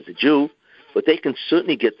same way as the Jew, but they can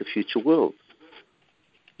certainly get the future world.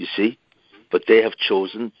 You see? But they have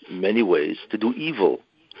chosen in many ways to do evil,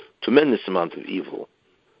 tremendous amount of evil.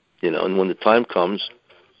 And when the time comes,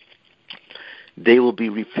 they will be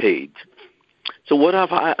repaid. So what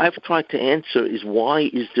I've tried to answer is, why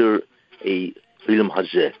is there a Olam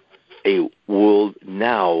Hazeh, a world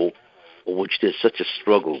now in which there's such a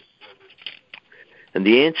struggle? And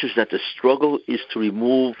the answer is that the struggle is to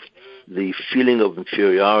remove the feeling of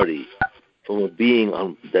inferiority from a being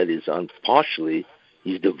that is partially,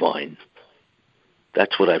 he's divine.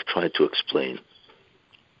 That's what I've tried to explain.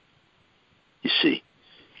 You see.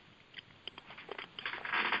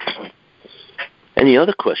 Any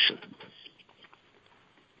other question?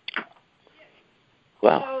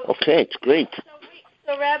 Wow. Okay, it's great.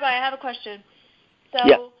 So Rabbi, I have a question. So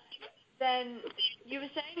yeah. Then you were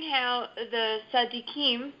saying how the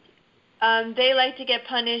tzaddikim, they like to get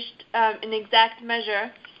punished in exact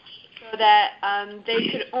measure so that they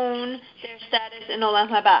could own their status in Olam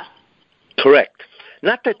Haba. Correct.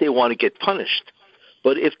 Not that they want to get punished,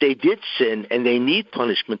 but if they did sin and they need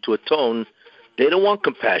punishment to atone, they don't want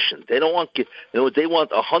compassion. They don't want they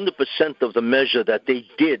want 100% of the measure that they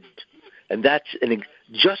did, and that's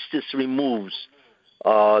justice removes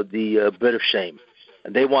the bit of shame,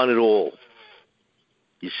 and they want it all.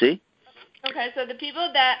 You see? Okay, so the people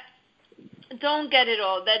that don't get it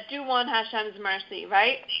all, that do want Hashem's mercy,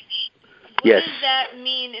 right? What does that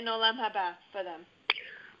mean in Olam Haba for them?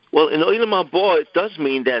 Well, in Olam Haba, it does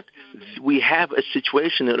mean that we have a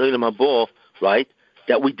situation in Olam Haba, right,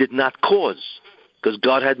 that we did not cause, because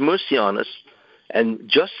God had mercy on us, and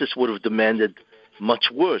justice would have demanded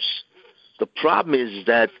much worse. The problem is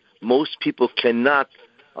that most people cannot,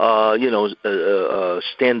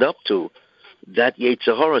 stand up to that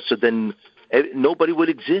Yetzer Hara, so then nobody would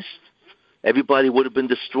exist. Everybody would have been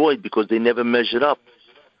destroyed because they never measured up.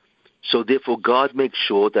 So therefore, God makes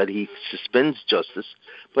sure that he suspends justice.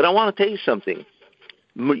 But I want to tell you something.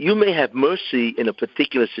 You may have mercy in a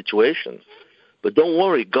particular situation, but don't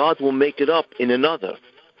worry, God will make it up in another.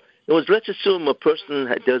 In other words, let's assume a person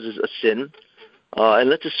does a sin, and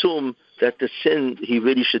let's assume that the sin, he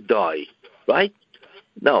really should die, right?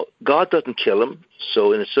 Now, God doesn't kill him,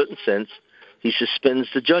 so in a certain sense, he suspends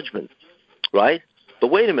the judgment, right?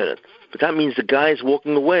 But wait a minute. But that means the guy is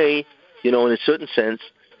walking away, in a certain sense,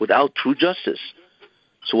 without true justice.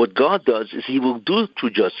 So what God does is he will do true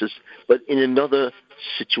justice, but in another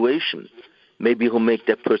situation. Maybe he'll make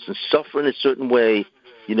that person suffer in a certain way,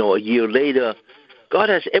 a year later. God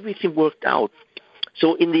has everything worked out.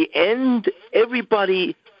 So in the end,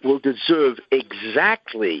 everybody will deserve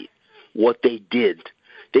exactly what they did.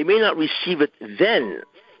 They may not receive it then,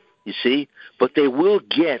 you see, but they will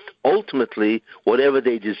get ultimately whatever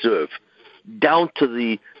they deserve. Down to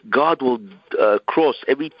the God will cross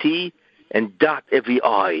every T and dot every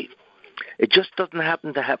I. It just doesn't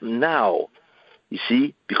happen now, you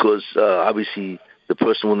see, because obviously the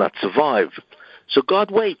person will not survive. So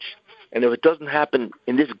God waits. And if it doesn't happen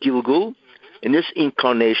in this Gilgul, in this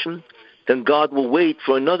incarnation, then God will wait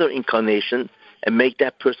for another incarnation and make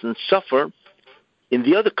that person suffer in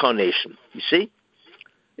the other carnation. You see?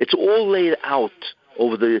 It's all laid out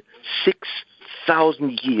over the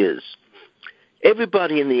 6,000 years.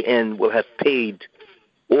 Everybody in the end will have paid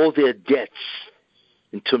all their debts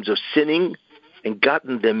in terms of sinning and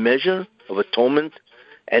gotten their measure of atonement,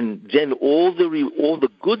 and then all the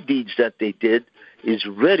good deeds that they did is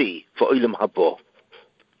ready for Olam Haba.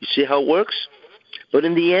 You see how it works? But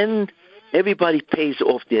in the end, everybody pays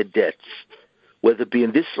off their debts, whether it be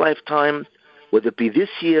in this lifetime, whether it be this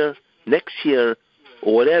year, next year,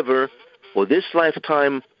 or whatever, or this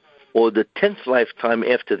lifetime, or the 10th lifetime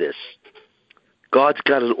after this. God's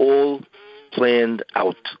got it all planned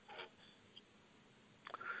out.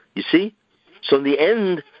 You see? So in the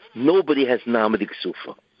end, nobody has Namadik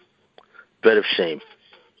Sufa, bread of shame.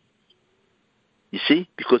 You see?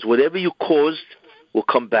 Because whatever you caused will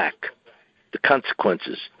come back. The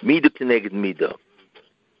consequences. Mida keneged mida.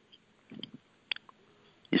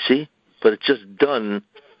 You see? But it's just done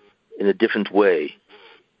in a different way.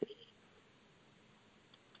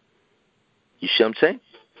 You see what I'm saying?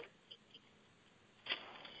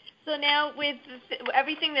 So now with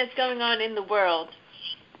everything that's going on in the world,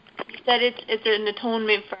 you said it's an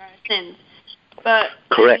atonement for our sins. But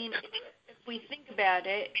correct. I mean, if we think about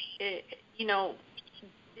it, you know,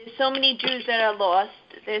 there's so many Jews that are lost.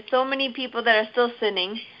 There's so many people that are still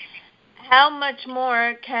sinning. How much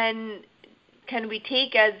more can we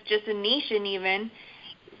take as just a nation, even?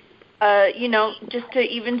 You know, just to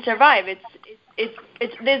even survive. It's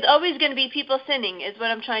there's always going to be people sinning, is what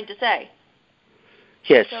I'm trying to say.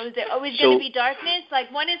 Yes. So is there always going to be darkness?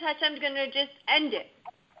 Like, when is Hashem going to just end it?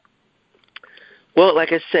 Well,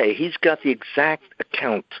 like I say, he's got the exact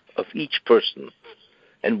account of each person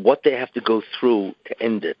and what they have to go through to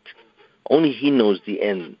end it. Only he knows the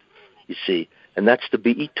end, you see, and that's the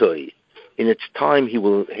Be'itoi. In its time, he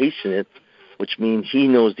will hasten it, which means he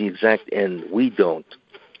knows the exact end. We don't.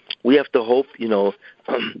 We have to hope, you know.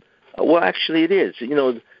 Well, actually, it is.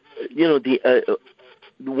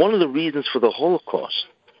 One of the reasons for the Holocaust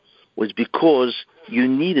was because you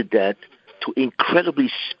needed that to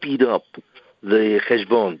incredibly speed up the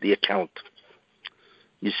cheshbon, the account.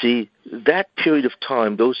 You see, that period of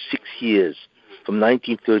time, those 6 years, from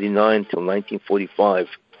 1939 till 1945,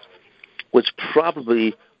 was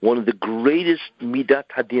probably one of the greatest Midat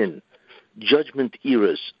Hadin, judgment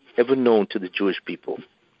eras ever known to the Jewish people.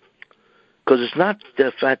 Because it's not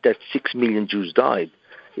the fact that 6 million Jews died,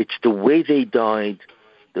 it's the way they died,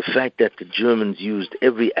 the fact that the Germans used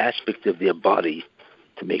every aspect of their body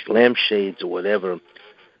to make lampshades or whatever.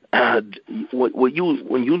 When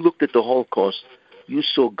you looked at the Holocaust, you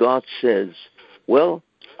saw God says, well,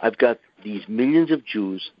 I've got these millions of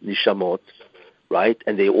Jews, nishamot, right,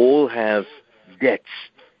 and they all have debts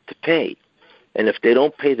to pay. And if they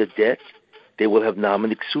don't pay the debt, they will have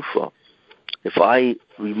namanik sufa. If I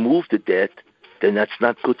remove the debt, then that's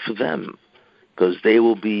not good for them, because they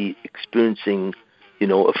will be experiencing,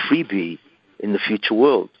 a freebie in the future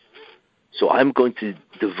world. So I'm going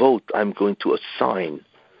to assign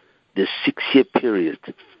this 6-year period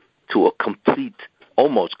to a complete,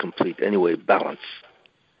 almost complete anyway, balance.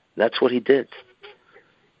 That's what he did.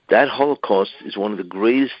 That Holocaust is one of the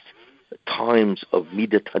greatest times of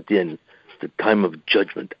Midat Hadin, the time of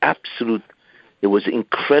judgment. Absolute. It was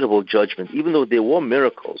incredible judgment. Even though there were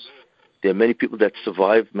miracles, there are many people that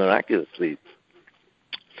survived miraculously.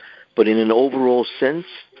 But in an overall sense,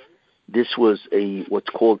 this was what's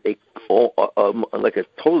called like a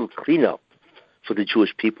total cleanup for the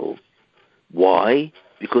Jewish people. Why?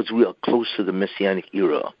 Because we are close to the Messianic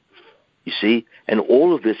era, you see? And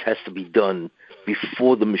all of this has to be done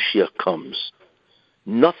before the Mashiach comes.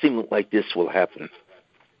 Nothing like this will happen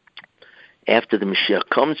after the Mashiach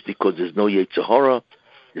comes, because there's no Yetzer Hara,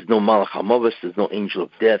 there's no Malach HaMavis, there's no angel of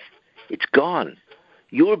death. It's gone.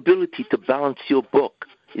 Your ability to balance your book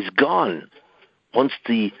is gone once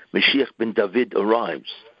the Mashiach ben David arrives.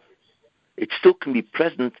 It still can be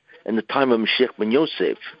present in the time of Mashiach ben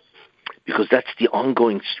Yosef, because that's the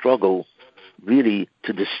ongoing struggle, really,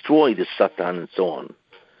 to destroy the Satan and so on.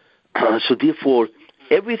 So therefore,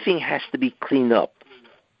 everything has to be cleaned up.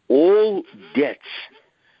 All debts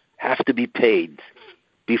have to be paid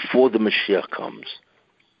before the Mashiach comes.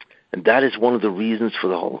 And that is one of the reasons for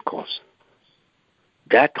the Holocaust.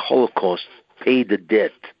 That Holocaust paid the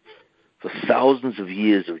debt for thousands of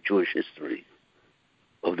years of Jewish history,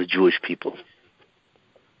 of the Jewish people.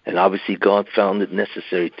 And obviously God found it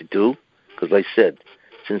necessary to do, because like I said,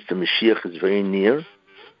 since the Mashiach is very near,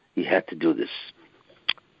 he had to do this.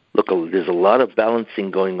 Look, there's a lot of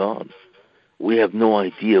balancing going on. We have no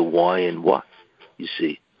idea why and what, you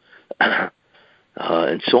see,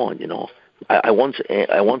 and so on, you know. I once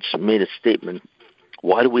made a statement,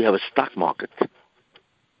 why do we have a stock market? I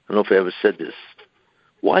don't know if I ever said this.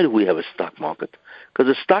 Why do we have a stock market?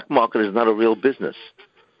 Because the stock market is not a real business,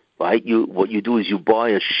 right? What you do is you buy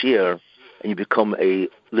a share and you become a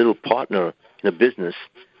little partner in a business,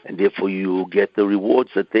 and therefore you get the rewards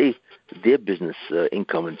that their business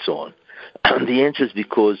income and so on. The answer is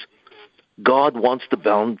because God wants to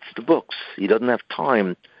balance the books. He doesn't have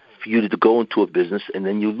time for you to go into a business and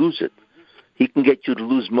then you lose it. He can get you to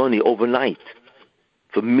lose money overnight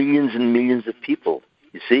for millions and millions of people.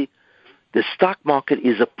 You see, the stock market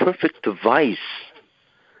is a perfect device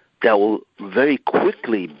that will very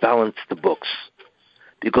quickly balance the books,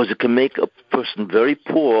 because it can make a person very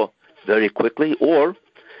poor very quickly, or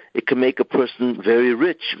it can make a person very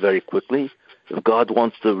rich very quickly. If God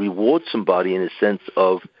wants to reward somebody in a sense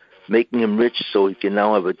of making him rich so he can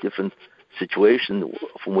now have a different situation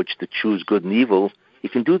from which to choose good and evil, he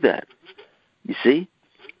can do that. You see?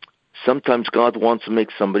 Sometimes God wants to make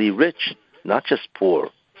somebody rich, not just poor,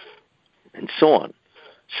 and so on.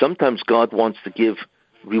 Sometimes God wants to give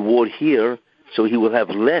reward here so he will have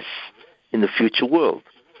less in the future world.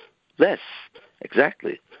 Less,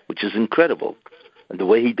 exactly, which is incredible. And the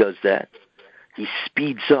way he does that, he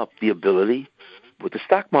speeds up the ability with the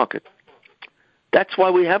stock market. That's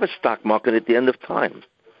why we have a stock market at the end of time.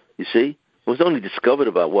 You see? It was only discovered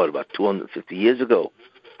about 250 years ago.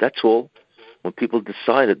 That's all. When people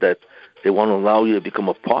decided that they want to allow you to become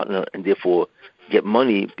a partner and therefore get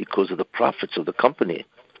money because of the profits of the company.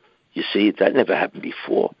 You see, that never happened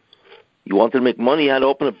before. You wanted to make money, you had to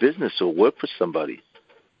open a business or work for somebody.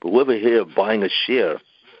 But we're over here buying a share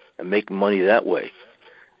and making money that way.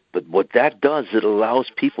 But what that does, it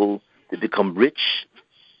allows people to become rich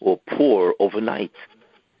or poor overnight.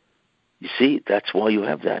 You see, that's why you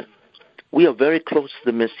have that. We are very close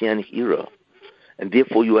to the Messianic era, and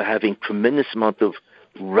therefore you are having tremendous amount of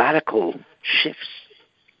radical shifts.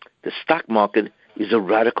 The stock market is a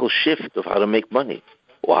radical shift of how to make money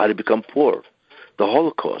or how to become poor. The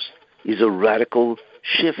Holocaust is a radical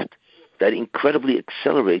shift that incredibly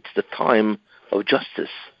accelerates the time of justice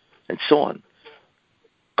and so on.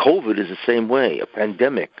 COVID is the same way. A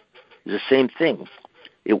pandemic is the same thing.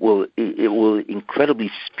 It will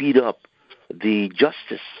incredibly speed up the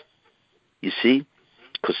justice, you see,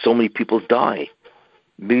 because so many people die.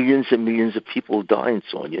 Millions and millions of people die and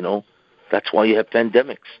so on, you know. That's why you have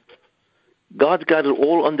pandemics. God's got it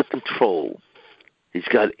all under control. He's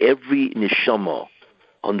got every neshama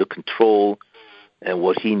under control and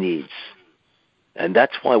what he needs. And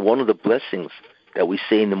that's why one of the blessings that we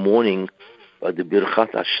say in the morning, the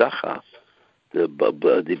Birchat HaShachar,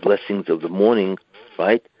 the blessings of the morning,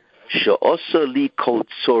 right? She'osa li kol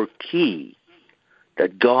tzorki,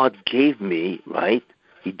 that God gave me, right?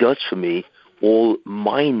 He does for me all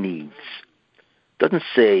my needs. Doesn't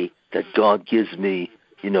say that God gives me,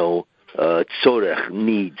 tzorech,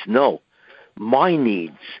 needs. No, my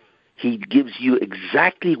needs. He gives you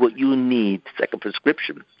exactly what you need. It's like a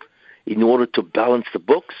prescription in order to balance the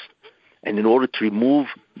books and in order to remove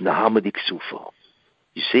Nahamadik Sufa.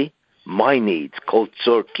 You see? My needs, called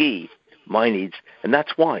Tzorki, my needs. And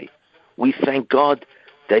that's why we thank God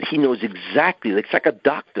that he knows exactly, it's like a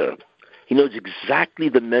doctor. He knows exactly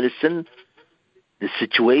the medicine, the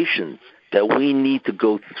situation that we need to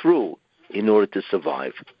go through in order to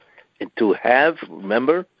survive. And to have,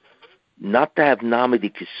 remember, not to have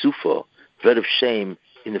Nahamadik Sufa, bread of shame,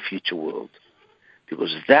 in the future world.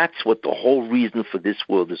 Because that's what the whole reason for this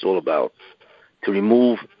world is all about. To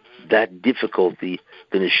remove that difficulty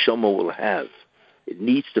the neshama will have. It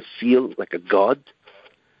needs to feel like a god,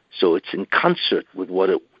 so it's in concert with what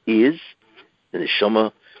it is, the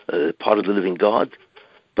neshama, part of the living God,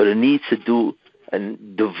 but it needs to do a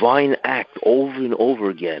divine act over and over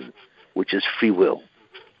again, which is free will.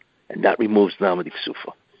 And that removes Nahamadik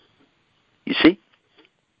Sufa. You see?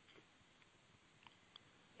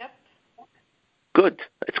 Yep. Good.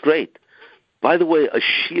 That's great. By the way, a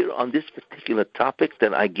shir on this particular topic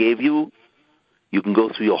that I gave you, you can go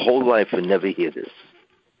through your whole life and never hear this.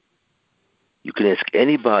 You can ask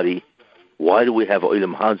anybody, why do we have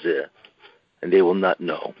Olam Hazeh? And they will not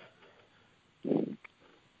know.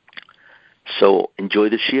 So enjoy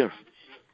the shir.